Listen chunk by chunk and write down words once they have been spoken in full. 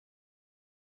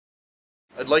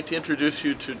I'd like to introduce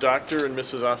you to Dr. and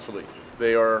Mrs. Asali.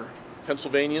 They are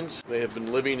Pennsylvanians. They have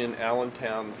been living in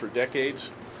Allentown for decades.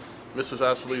 Mrs.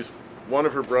 Asali's one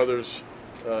of her brothers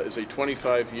is a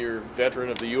 25-year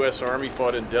veteran of the U.S. Army,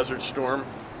 fought in Desert Storm.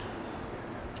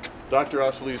 Dr.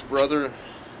 Asali's brother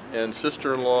and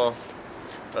sister-in-law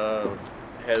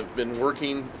have been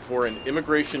working for an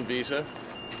immigration visa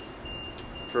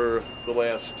for the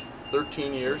last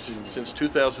 13 years, since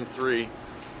 2003,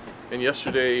 and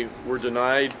yesterday were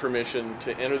denied permission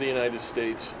to enter the United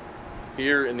States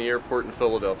here in the airport in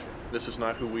Philadelphia. This is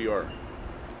not who we are.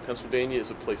 Pennsylvania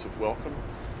is a place of welcome.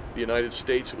 The United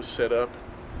States was set up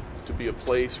to be a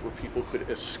place where people could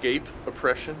escape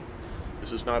oppression.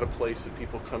 This is not a place that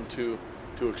people come to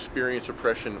experience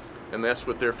oppression, and that's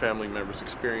what their family members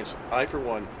experience. I, for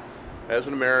one, as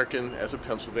an American, as a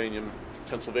Pennsylvanian,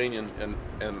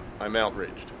 and I'm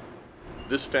outraged.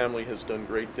 This family has done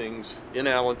great things in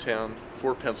Allentown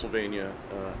for Pennsylvania,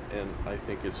 and I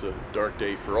think it's a dark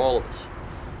day for all of us.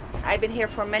 I've been here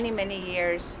for many, many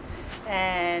years,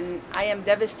 and I am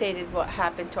devastated what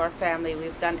happened to our family.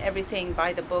 We've done everything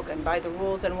by the book and by the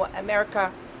rules and what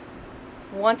America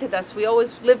wanted us. We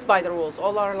always lived by the rules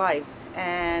all our lives,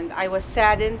 and I was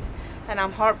saddened and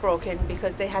I'm heartbroken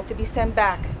because they had to be sent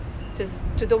back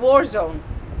to the war zone.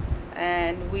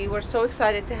 And we were so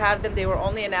excited to have them. They were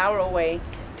only an hour away,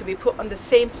 to be put on the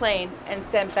same plane and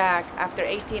sent back after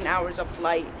 18 hours of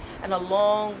flight and a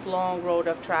long, long road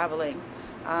of traveling.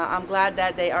 I'm glad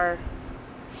that they are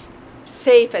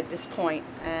safe at this point,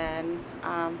 and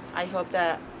I hope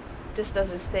that this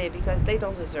doesn't stay, because they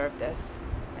don't deserve this,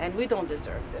 and we don't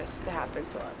deserve this to happen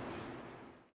to us.